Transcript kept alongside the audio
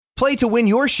Play to win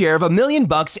your share of $1 million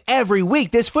every week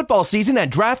this football season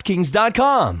at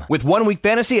DraftKings.com. With 1 Week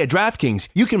Fantasy at DraftKings,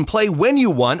 you can play when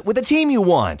you want with the team you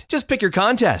want. Just pick your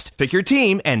contest, pick your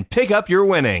team, and pick up your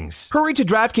winnings. Hurry to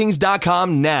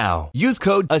DraftKings.com now. Use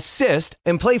code ASSIST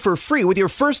and play for free with your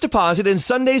first deposit in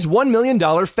Sunday's $1 million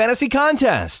fantasy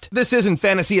contest. This isn't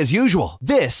fantasy as usual.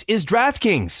 This is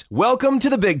DraftKings. Welcome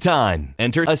to the big time.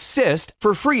 Enter ASSIST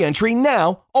for free entry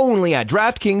now only at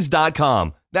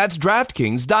DraftKings.com. That's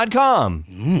DraftKings.com.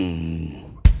 Here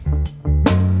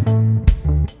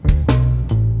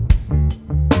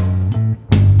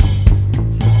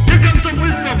comes some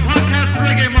wisdom. Podcast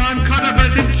reggae man, Connor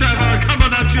Bennett Trevor,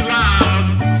 coming at you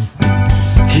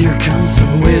loud. Here comes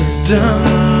some wisdom,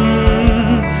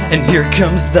 and here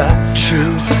comes the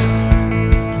truth.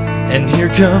 And here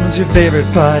comes your favorite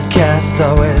podcast,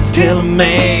 always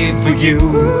tailor-made for you.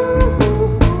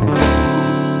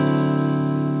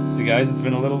 So guys, it's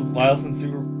been a little while since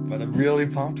we were, but I'm really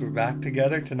pumped. We're back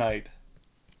together tonight.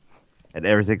 And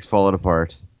everything's falling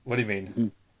apart. What do you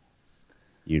mean?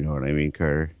 You know what I mean,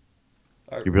 Carter.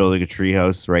 You're building a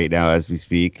treehouse right now as we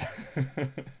speak.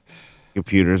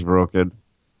 Computer's broken.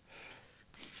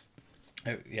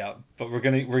 Yeah, but we're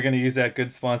gonna use that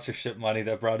good sponsorship money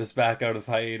that brought us back out of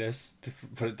hiatus to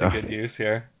put it to good use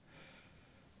here.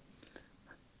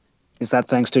 Is that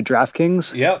thanks to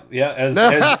DraftKings? Yep, yeah.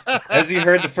 As you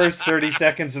heard the first 30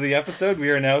 seconds of the episode, we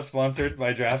are now sponsored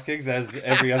by DraftKings, as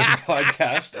every other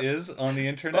podcast is on the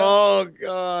internet. Oh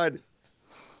God!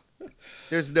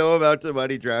 There's no amount of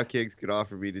money DraftKings could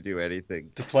offer me to do anything.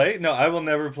 To play? No, I will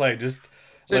never play. Just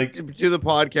to do the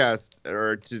podcast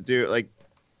or to do like.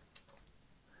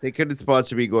 They couldn't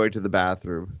sponsor me going to the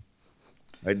bathroom.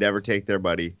 I'd never take their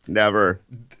money. Never.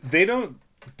 They don't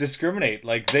discriminate.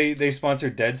 Like they sponsor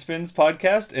Deadspin's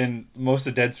podcast, and most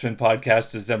of Deadspin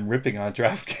podcast is them ripping on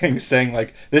DraftKings, saying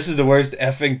like this is the worst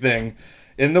effing thing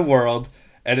in the world,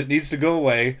 and it needs to go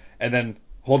away. And then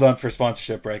hold on for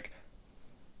sponsorship break.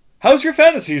 How's your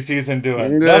fantasy season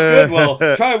doing? Not good. Well,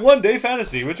 try 1 day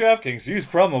fantasy with DraftKings. Use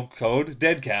promo code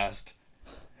DEADCAST,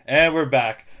 and we're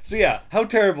back. So yeah, how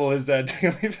terrible is that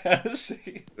daily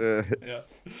fantasy? Yeah.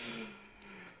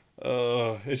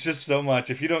 Oh, it's just so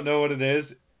much. If you don't know what it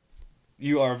is,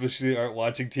 you obviously aren't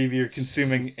watching TV or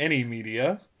consuming any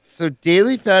media. So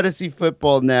daily fantasy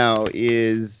football now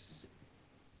is...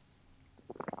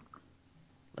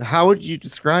 How would you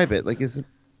describe it? Like, is it...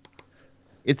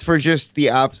 It's for just the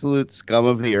absolute scum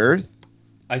of the earth?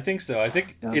 I think so. I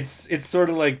think it's sort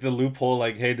of like the loophole,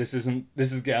 like, hey, this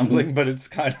is gambling, but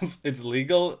it's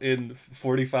legal in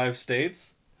 45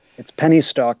 states. It's penny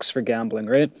stocks for gambling,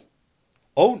 right?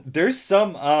 Oh, there's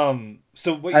some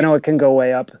I know it can go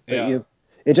way up, but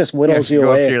it just whittles you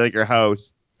away. Like your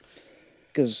house.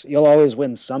 Because you'll always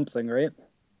win something, right?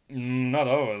 Not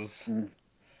always.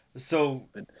 So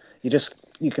but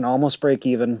you can almost break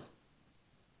even.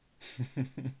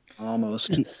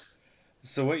 Almost.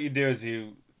 So what you do is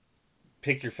you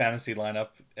pick your fantasy lineup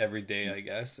every day, I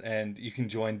guess, and you can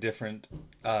join different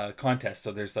contests.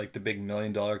 So there's like the big $1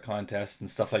 million contests and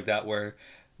stuff like that where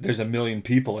there's 1 million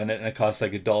people in it and it costs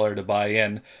like $1 to buy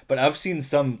in. But I've seen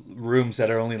some rooms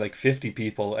that are only like 50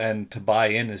 people and to buy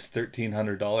in is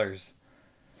 $1,300.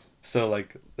 So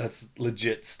like that's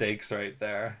legit stakes right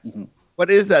there.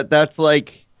 What is that? That's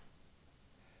like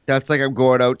I'm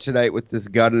going out tonight with this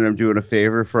gun and I'm doing a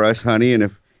favor for us, honey, and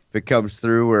if it comes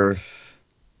through, we're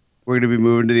going to be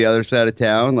moving to the other side of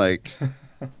town, like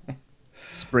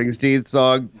Springsteen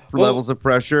song, Levels of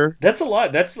Pressure. That's a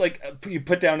lot. That's like you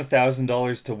put down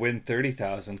 $1,000 to win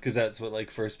 30,000 because that's what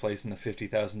like first place in the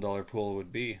 $50,000 pool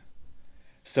would be.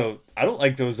 So I don't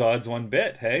like those odds one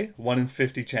bit. Hey, 1 in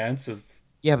 50 chance of.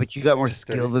 Yeah, but you got more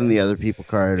skill than the other people,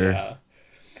 Carter. Yeah,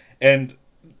 and.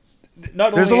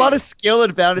 There's a lot of skill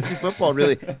in fantasy football,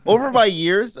 really. Over my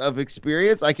years of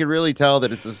experience, I can really tell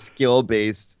that it's a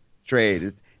skill-based trade.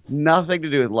 It's nothing to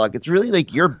do with luck. It's really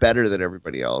like you're better than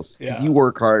everybody else. Yeah. You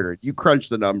work harder. You crunch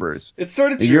the numbers. It's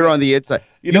sort of true. You're on the inside.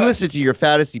 You listen to your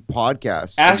fantasy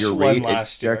podcast. Ash won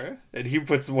last year, and he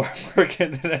puts more work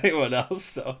in than anyone else.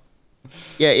 So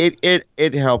yeah,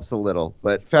 it helps a little,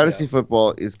 but fantasy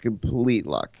football is complete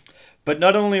luck. But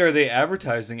not only are they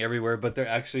advertising everywhere, but they're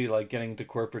actually like getting to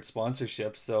corporate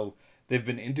sponsorships. So they've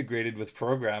been integrated with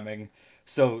programming.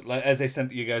 So as I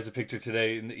sent you guys a picture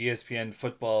today in the ESPN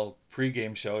football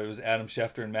pregame show, it was Adam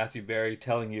Schefter and Matthew Berry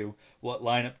telling you what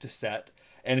lineup to set.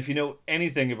 And if you know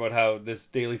anything about how this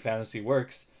daily fantasy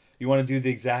works, you want to do the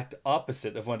exact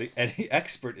opposite of what any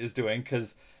expert is doing,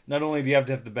 because not only do you have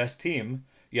to have the best team,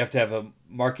 you have to have a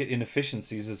market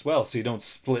inefficiencies as well, so you don't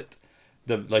split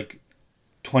the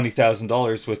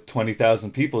 $20,000 with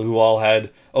 20,000 people who all had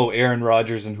Aaron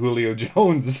Rodgers and Julio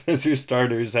Jones as your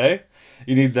starters. Hey,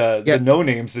 you need the no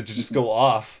names that just go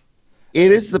off.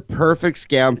 It is the perfect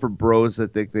scam for bros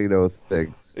that think they know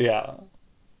things. Yeah.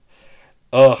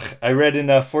 Ugh, I read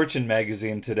in Fortune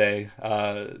magazine today,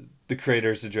 the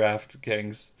creators of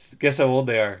DraftKings. Guess how old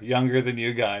they are? Younger than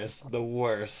you guys. The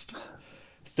worst.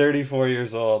 34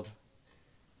 years old.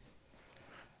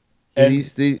 And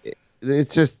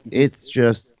it's just.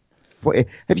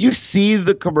 Have you seen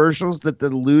the commercials that the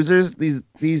losers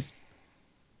these?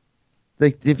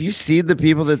 Like, have you seen the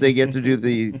people that they get to do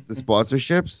the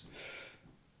sponsorships?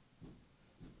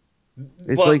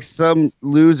 It's like some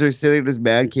loser sitting in his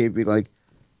man cave being like,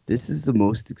 "This is the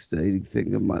most exciting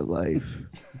thing of my life,"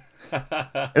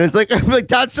 and it's like, I'm like,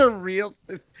 that's a real.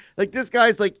 Like, this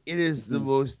guy's like, it is the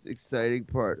most exciting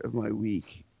part of my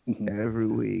week every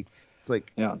week. It's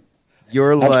like,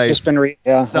 your life. I've just been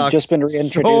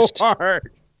reintroduced. So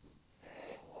hard.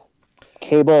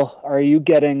 Cable, are you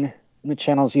getting the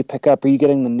channels you pick up? Are you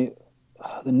getting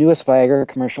the newest Viagra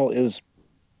commercial?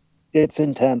 It's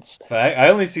intense. I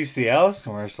only see Cialis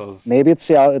commercials. Maybe it's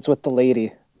Cialis. It's with the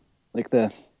lady, like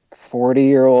the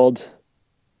 40-year-old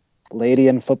lady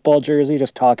in football jersey,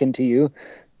 just talking to you.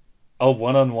 Oh,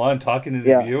 one-on-one, talking to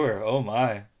the viewer. Oh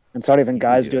my! It's not even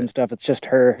guys doing stuff. It's just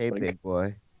her. Hey, big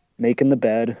boy, making the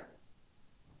bed,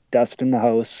 dusting the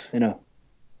house.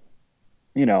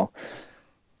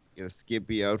 a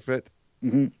skimpy outfit.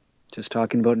 Mm-hmm. Just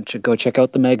talking about it. Go check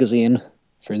out the magazine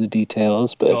for the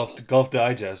details. But Golf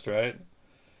Digest, right?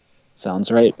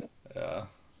 Sounds right. Yeah.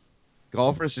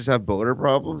 Golfers just have boner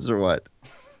problems or what?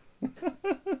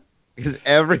 Because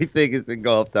everything is in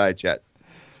Golf Digest.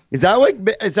 Is that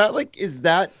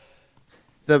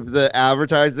the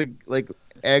advertising like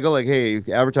angle? Like, hey, you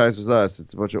advertise with us.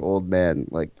 It's a bunch of old men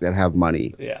like that have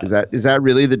money. Yeah. Is that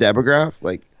really the demographic?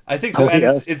 Like, I think so, and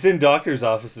it's in doctors'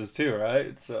 offices too,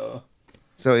 right? So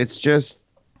it's just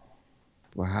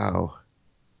wow.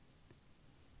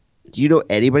 Do you know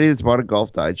anybody that's bought a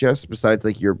Golf Digest besides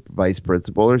like your vice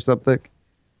principal or something?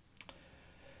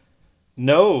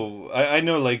 No, I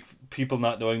know like people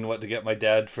not knowing what to get my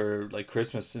dad for like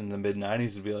Christmas in the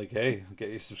mid-90s would be like, hey, get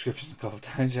your subscription to Golf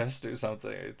Digest or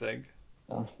something, I think.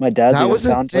 My dad's that was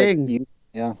a thing.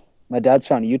 Like, my dad's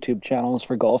found YouTube channels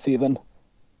for golf even.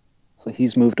 So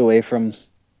he's moved away from.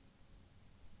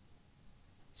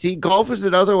 See, golf is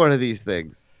another one of these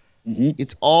things. Mm-hmm.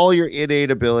 It's all your innate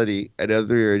ability and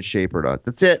whether you're in shape or not.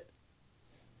 That's it.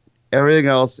 Everything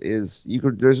else is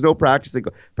there's no practicing.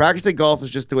 Practicing golf is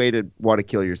just the way to want to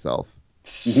kill yourself.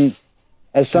 Mm-hmm.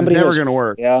 As somebody it's never going to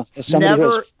work. Yeah, as somebody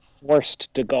who's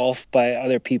forced to golf by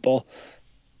other people,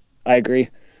 I agree.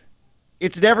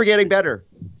 It's never getting better.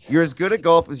 You're as good at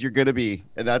golf as you're going to be,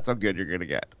 and that's how good you're going to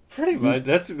get. Pretty much.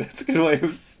 That's a good way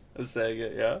of saying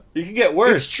it, yeah. You can get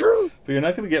worse. It's true. But you're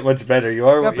not going to get much better. You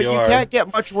are what you are. But you can't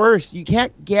get much worse. You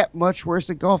can't get much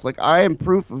worse at golf. Like, I am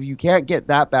proof of you can't get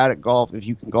that bad at golf if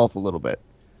you can golf a little bit.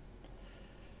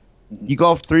 You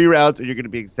golf 3 rounds, and you're going to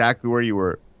be exactly where you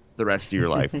were the rest of your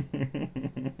life.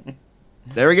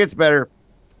 Never gets better.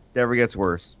 Never gets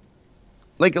worse.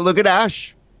 Like, look at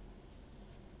Ash.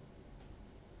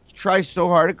 Tries so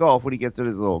hard at golf when he gets in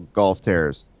his little golf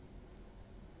tears.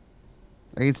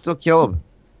 I can still kill him.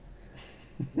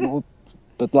 Well,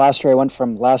 but last year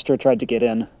I tried to get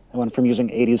in. I went from using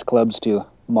 80s clubs to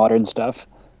modern stuff.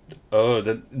 Oh,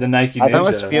 the Nike Ninja. That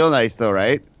must feel nice though,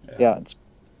 right? Yeah,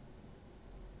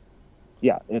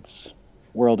 it's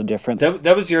world of difference.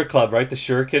 That was your club, right? The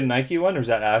Shuriken Nike one, or was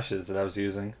that Ash's that I was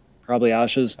using? Probably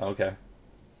Ash's. Okay.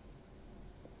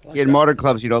 In modern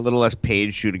clubs, a little less pain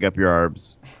shooting up your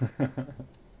arms.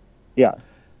 Yeah.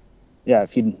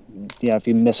 If you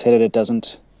mishit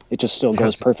it, it just still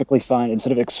goes perfectly fine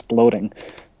instead of exploding.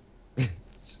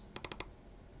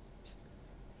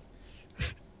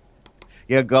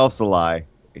 Yeah, golf's a lie.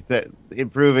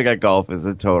 Improving at golf is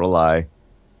a total lie.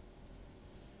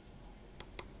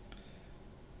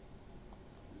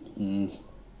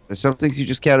 There's some things you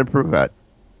just can't improve at.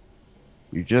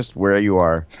 You're just where you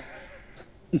are.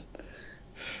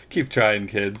 Keep trying,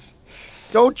 kids.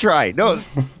 Don't try. No,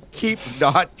 keep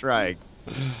not trying.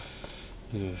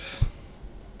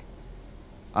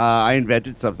 I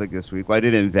invented something this week. Well, I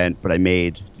didn't invent, but I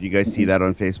made. Did you guys see that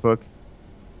on Facebook?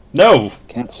 No.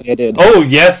 Can't say I did. Oh,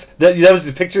 yes. That was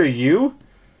a picture of you?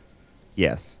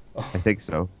 Yes. I think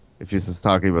so. If you're just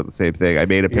talking about the same thing. I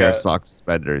made a pair of sock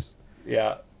suspenders.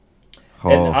 Yeah. Oh.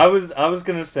 And I was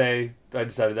going to say, I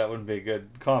decided that wouldn't be a good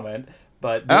comment,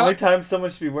 but the only time someone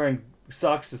should be wearing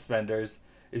sock suspenders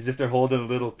is if they're holding a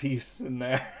little piece in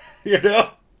there,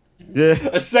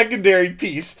 A secondary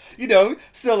piece,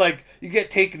 so like you get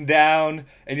taken down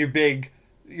and your big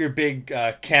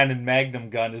Canon Magnum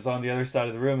gun is on the other side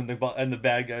of the room, and the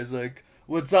bad guy's like,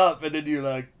 "What's up?" And then you're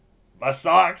like, "My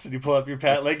socks," and you pull up your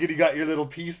pant leg and you got your little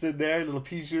piece in there, little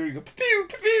pea shooter. You go pew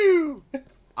pew pew.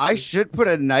 I should put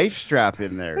a knife strap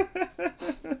in there,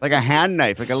 like a hand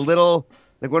knife, like a little,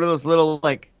 like one of those little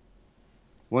like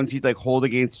ones you'd like hold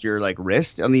against your like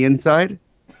wrist on the inside.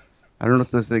 I don't know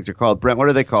what those things are called. Brent, what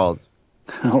are they called?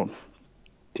 Oh,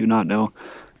 do not know.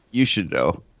 You should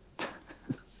know.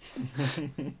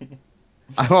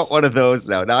 I want one of those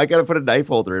now. Now I gotta put a knife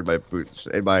holder in my boots,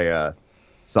 in my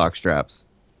sock straps.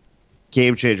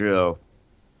 Game changer though.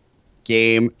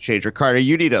 Game changer. Carter,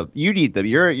 you need them.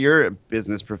 You're a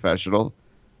business professional.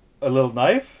 A little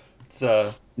knife? It's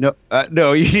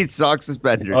No, you need sock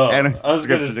suspenders and a I was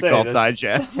gonna subscription to say, Golf that's-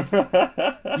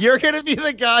 Digest. You're gonna be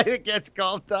the guy that gets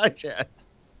Golf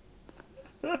Digest.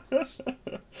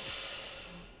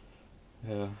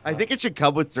 Yeah. I think it should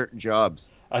come with certain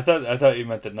jobs. I thought you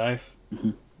meant the knife.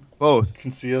 Both.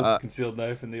 Concealed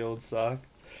knife in the old sock.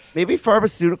 Maybe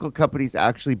pharmaceutical companies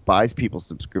actually buys people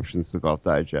subscriptions to Golf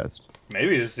Digest.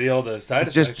 Maybe to see all the side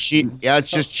It's effects. just cheap. Yeah, it's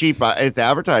just cheap. It's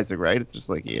advertising, right? It's just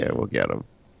like, yeah, we'll get him.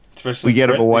 Especially We get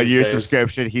him a print 1 year these days.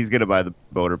 subscription. He's gonna buy the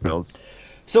boner pills.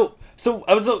 So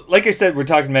I was like I said, we're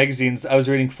talking magazines. I was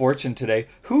reading Fortune today.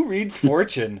 Who reads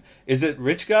Fortune? Is it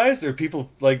rich guys or people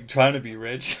like trying to be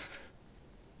rich?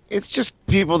 It's just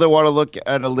people that want to look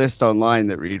at a list online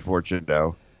that read Fortune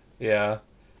now. Yeah.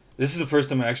 This is the first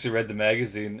time I actually read the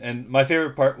magazine, and my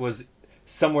favorite part was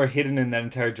somewhere hidden in that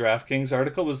entire DraftKings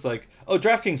article was like, "Oh,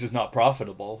 DraftKings is not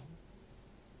profitable."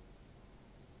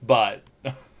 But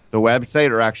The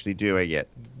website are actually doing it.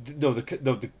 no,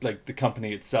 the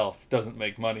company itself doesn't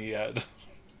make money yet.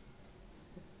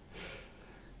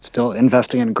 Still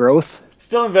investing in growth.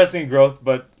 Still investing in growth,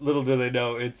 but little do they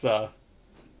know it's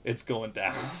going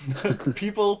down.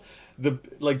 People, the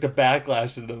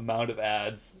backlash and the amount of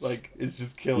ads, is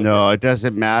just killing No, it. it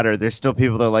doesn't matter. There's still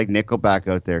people that like Nickelback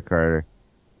out there, Carter.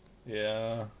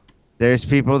 Yeah. There's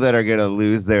people that are gonna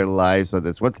lose their lives on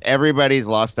this. Once everybody's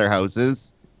lost their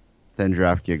houses, then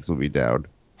DraftKings will be down.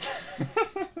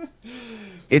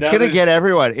 It's Now gonna there's- get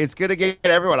everyone. It's gonna get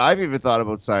everyone. I've even thought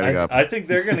about signing up. I think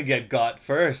they're gonna get got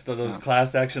first of those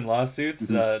class action lawsuits.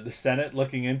 The Senate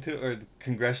looking into or the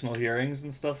congressional hearings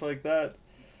and stuff like that.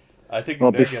 I think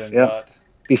Well, they're getting yeah. got.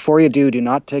 Before you do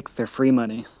not take their free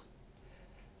money.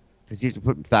 Because you have to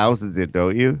put thousands in,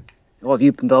 don't you? Well,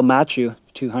 they'll match you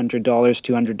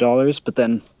 $200, but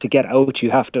then to get out,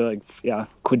 you have to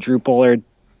quadruple or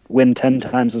win 10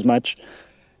 times as much.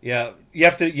 Yeah, you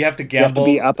have to You have to gamble.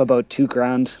 be up about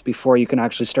 $2,000 before you can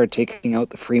actually start taking out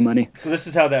the free money. So this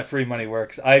is how that free money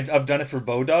works. I've done it for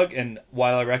Bodog, and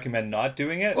while I recommend not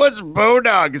doing it, What's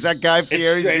Bodog? Is that Guy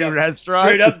Fieri's straight new up, restaurant?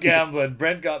 straight up gambling.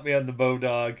 Brent got me on the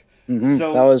Bodog.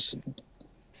 So That was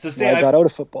so why say I got out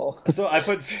of football. So I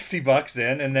put $50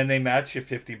 in, and then they match you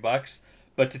 $50.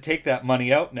 But to take that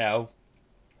money out now,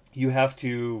 you have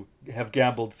to have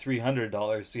gambled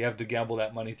 $300. So you have to gamble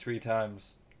that money 3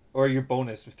 times, or your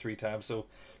bonus with 3 times. So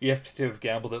you have to have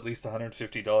gambled at least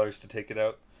 $150 to take it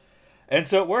out. And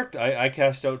so it worked. I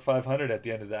cashed out $500 at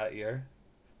the end of that year.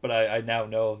 But I now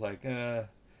know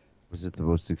Was it the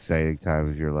most exciting time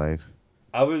of your life?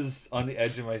 I was on the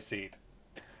edge of my seat.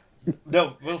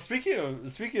 No, well, speaking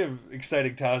of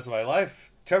exciting times of my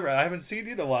life, Trevor, I haven't seen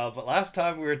you in a while, but last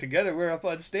time we were together, we were up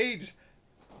on stage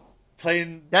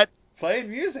playing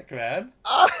music, man.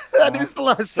 That is the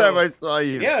last So- time I saw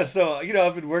you. Yeah, so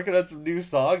I've been working on some new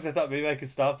songs. I thought maybe I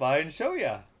could stop by and show you.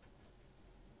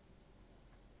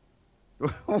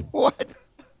 What?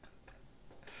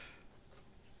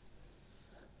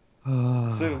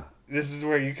 So this is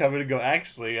where you come in and go,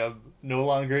 actually, I'm no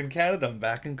longer in Canada. I'm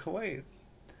back in Kuwait.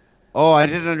 Oh, I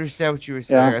didn't understand what you were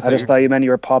saying. Yeah, I just thought you meant you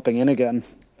were popping in again.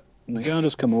 I'm like, I'll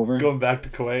just come over. Going back to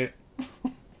Kuwait.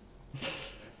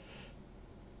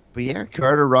 But yeah,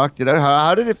 Carter rocked it out.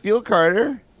 How did it feel,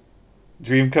 Carter?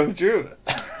 Dream come true.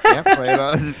 Yeah, playing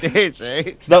on stage, right?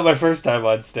 It's not my first time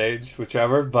on stage,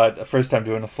 whichever, but the first time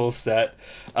doing a full set.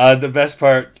 The best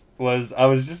part was I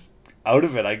was just out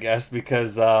of it, I guess,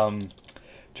 because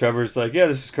Trevor's like, yeah,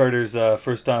 this is Carter's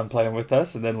first time playing with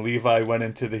us, and then Levi went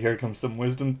into the Here Comes Some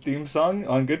Wisdom theme song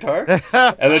on guitar, and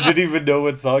I didn't even know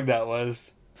what song that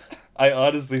was. I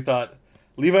honestly thought,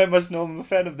 Levi must know I'm a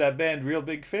fan of that band, Real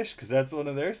Big Fish, because that's one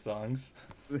of their songs.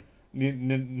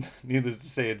 Needless to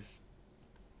say, it's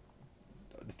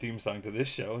the theme song to this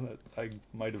show that I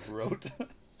might have wrote.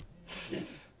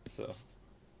 So.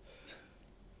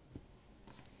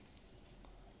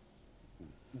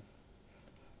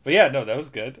 But yeah, no, that was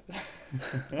good.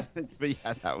 But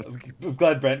yeah, that was I'm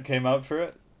glad Brent came out for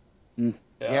it.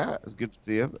 yeah, it was good to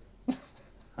see him.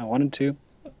 I wanted to.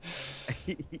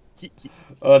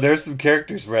 Oh, there's some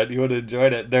characters, Brent. You would have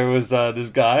enjoyed it. There was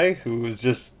this guy who was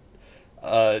just,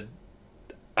 I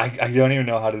don't even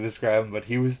know how to describe him, but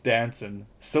he was dancing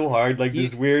so hard, like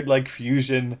this weird like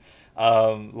fusion,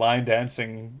 line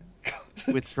dancing.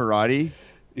 With karate.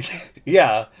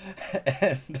 Yeah,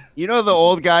 and You know the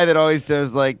old guy that always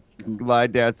does like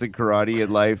line dancing karate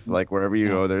in life, like wherever you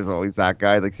go, there's always that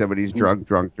guy, like somebody's drunk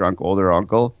older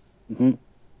uncle. Mhm.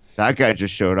 That guy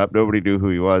just showed up. Nobody knew who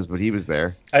he was, but he was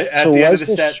there. at So the end of was the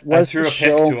the set, sh- I was threw the a pic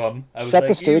show- to him. I was Set like,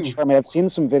 the stage "You." for me. I've seen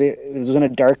some video. It was in a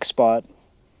dark spot.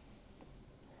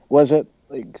 Was it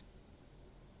like?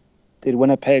 Did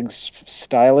Winnipeg's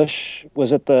stylish?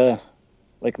 Was it the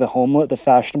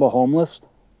fashionable homeless?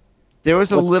 There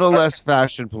was a What's little the- less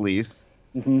fashion police.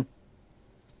 Mm-hmm.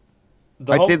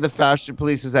 The I'd whole- say the fashion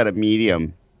police was at a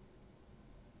medium.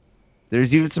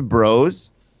 There's even some bros.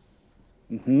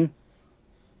 Mm-hmm.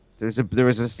 There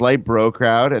was a slight bro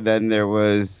crowd, and then there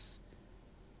was.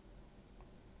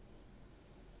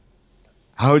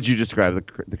 How would you describe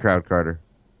the crowd, Carter?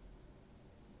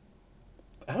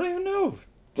 I don't even know.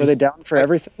 Were they down for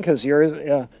everything? Because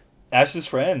you're Ash's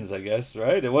friends, I guess,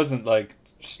 right? It wasn't like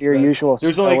your usual.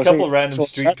 There's only a was it couple your random usual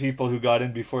street set? people who got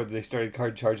in before they started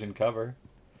card charging cover.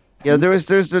 Yeah, there was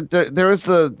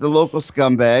the local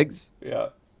scumbags. Yeah.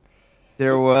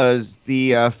 There was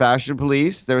the fashion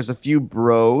police. There was a few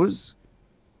bros,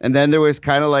 and then there was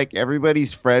kind of like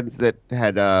everybody's friends that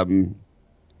had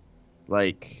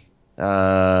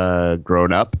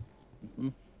grown up,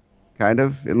 kind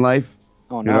of in life,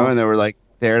 Oh you know, no! and they were like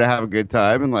there to have a good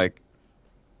time, and like,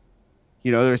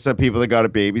 you know, there's some people that got a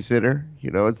babysitter, you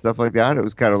know, and stuff like that. It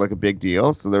was kind of like a big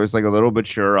deal. So there was like a little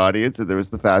mature audience, and there was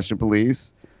the fashion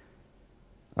police,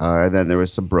 and then there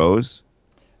was some bros.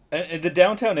 And the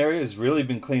downtown area has really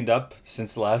been cleaned up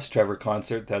since the last Trevor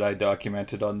concert that I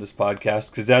documented on this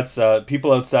podcast. Because that's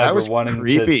people outside That were was wanting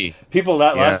creepy. to. People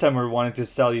that Yeah. last time were wanting to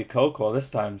sell you coke. Well, this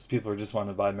time people are just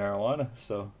wanting to buy marijuana.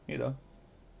 So you know,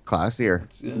 Classier.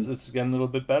 it's getting a little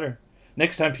bit better.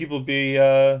 Next time people be.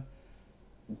 I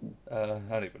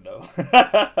don't even know.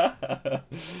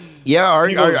 Yeah,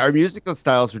 People- our musical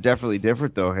styles were definitely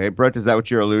different, though. Hey, Brett, is that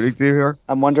what you're alluding to here?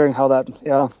 I'm wondering how that.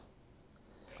 Yeah,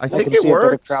 I I think can it see a bigger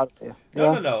worked. crowd. Yeah.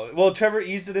 No. Well, Trevor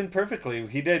eased it in perfectly.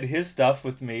 He did his stuff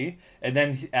with me, and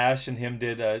then Ash and him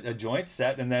did a joint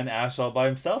set, and then Ash all by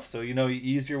himself. So, you know, you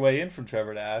ease your way in from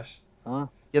Trevor to Ash. Yeah,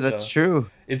 that's So- true.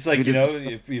 It's like, We you did know, some-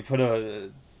 if you put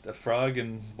a frog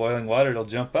in boiling water, it'll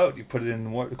jump out. You put it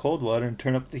in cold water and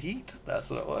turn up the heat. That's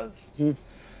what it was.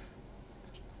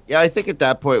 Yeah, I think at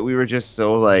that point we were just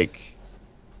so like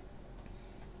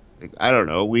I don't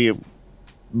know.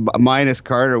 Minus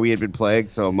Carter, we had been playing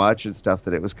so much and stuff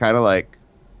that it was kind of like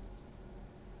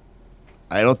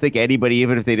I don't think anybody,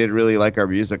 even if they didn't really like our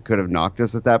music, could have knocked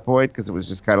us at that point because it was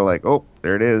just kind of like, oh,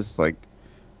 there it is. Like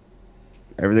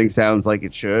everything sounds like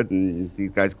it should, and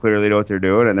these guys clearly know what they're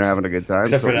doing, and they're having a good time.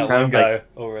 Except So for it was that kind one of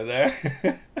like- guy over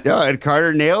there. Yeah, and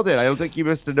Carter nailed it. I don't think you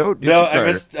missed a note. did No, you, I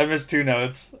Carter? missed 2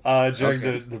 notes during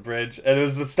Okay. the bridge, and it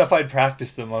was the stuff I'd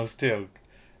practiced the most too.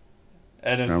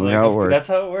 And it's Probably like how it works. that's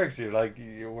how it works.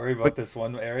 You worry about this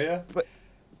one area.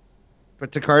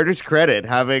 But to Carter's credit,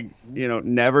 having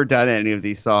never done any of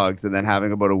these songs and then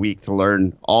having about a week to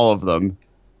learn all of them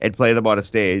and play them on a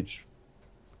stage,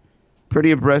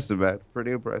 pretty impressive, man. Pretty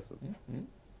impressive.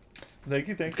 Thank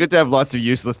you. Good to have lots of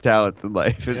useless talents in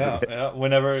life, isn't Yeah, it? yeah.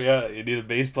 Whenever, you need a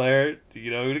bass player.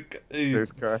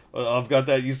 There's Carter. Well, I've got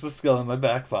that useless skill in my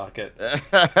back pocket.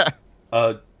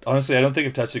 Honestly, I don't think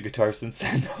I've touched a guitar since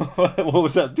then. What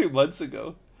was that? 2 months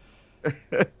ago.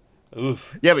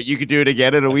 Oof. Yeah, but you could do it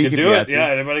again in a I week. could if do you it. had to. Yeah,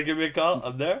 anybody give me a call?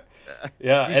 I'm there.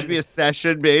 Yeah, You should be a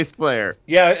session bass player.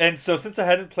 yeah, and so since I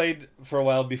hadn't played for a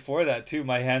while before that too,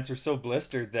 my hands were so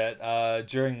blistered that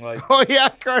during like Oh yeah,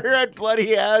 Carter had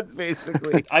bloody hands,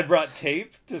 basically. I brought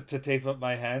tape to tape up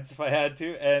my hands if I had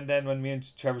to, and then when me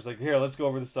and Trevor's like, here, let's go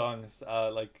over the songs,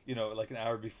 like an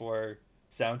hour before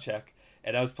sound check,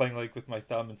 and I was playing like with my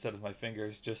thumb instead of my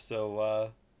fingers, just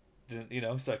so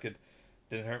so I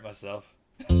didn't hurt myself.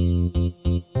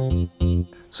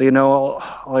 So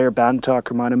all your band talk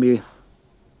reminded me.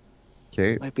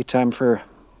 Okay. Might be time for.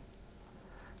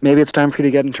 Maybe it's time for you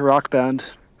to get into Rock Band.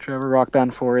 Trevor, Rock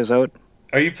Band 4 is out.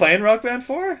 Are you playing Rock Band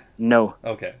 4? No,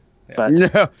 Okay, but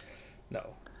No. no.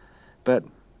 but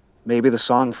maybe the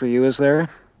song for you is there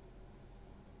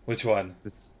Which one?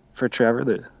 for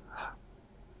Trevor.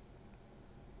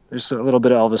 There's a little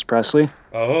bit of Elvis Presley.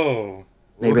 Oh,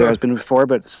 Maybe there has been before,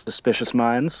 but Suspicious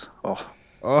Minds. Oh,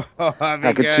 Oh, that'd be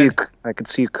I could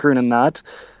see you crooning that.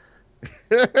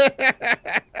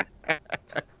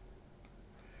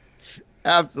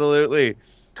 Absolutely.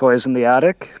 Toys in the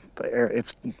Attic, but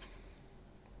it's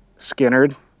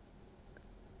Skinnerd.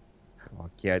 Oh,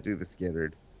 can't do the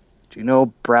Skinnerd. Do you know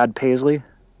Brad Paisley?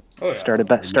 Oh yeah. Start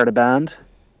a band.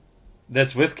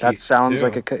 That's with Keith. That sounds too.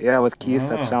 like with Keith.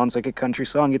 That Oh. sounds like a country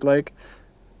song you'd like.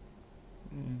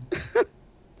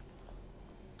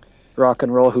 Rock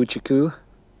and roll hoochie coo.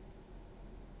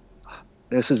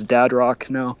 This is dad rock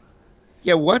now.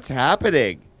 Yeah, what's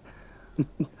happening?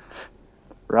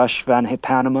 Rush Van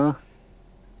Panama.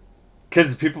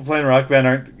 Because people playing Rock Band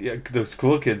aren't those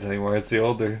cool kids anymore. It's the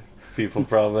older people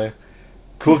probably.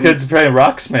 Cool kids playing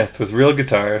Rocksmith with real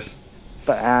guitars.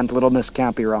 And Little Miss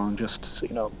Can't Be Wrong. Just so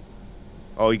you know,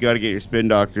 Oh, you got to get your spin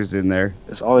doctors in there.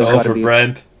 there's always got to for be.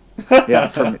 Brent. Yeah,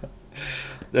 for me.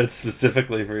 That's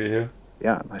specifically for you.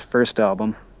 Yeah, my first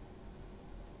album.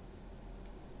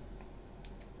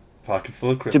 Pocket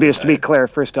full of To be kryptonite. clear,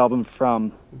 first album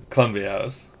from Columbia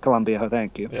House. Columbia.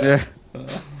 Thank you. Yeah. Yeah.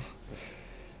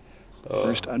 Oh.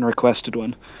 First unrequested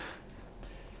one.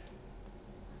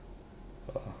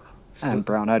 And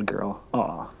Brown Eyed Girl.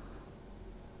 Aw.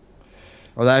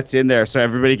 Oh, that's in there, so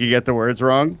everybody can get the words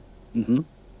wrong. Mm-hmm.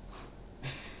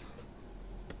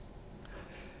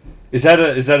 Is that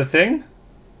a thing?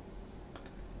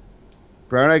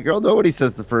 Brown Eyed Girl. Nobody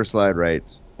says the first line right.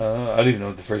 I don't even know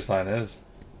what the first line is.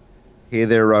 Hey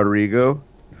there, Rodrigo.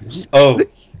 Oh,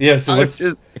 yeah. So I'm what's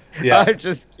just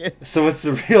kidding. so what's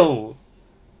the real?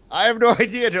 I have no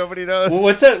idea. Nobody knows. Well,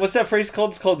 what's that phrase called?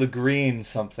 It's called the green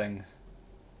something.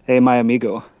 Hey, my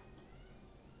amigo.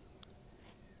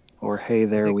 Or Hey,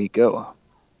 there we go.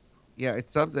 Yeah,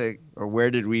 it's something. Or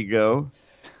where did we go?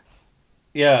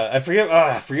 Yeah, I forget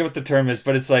what the term is,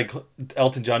 but it's like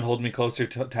Elton John, "Hold Me Closer,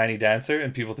 Tiny Dancer,"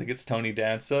 and people think it's Tony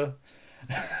Danza.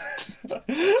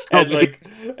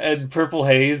 and Purple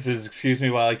Haze is "Excuse Me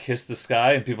While I Kiss the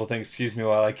Sky," and people think "Excuse Me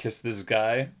While I Kiss This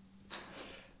Guy."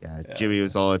 Yeah, Jimmy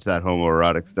was all into that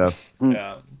homoerotic stuff.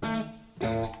 Yeah,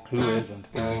 who isn't?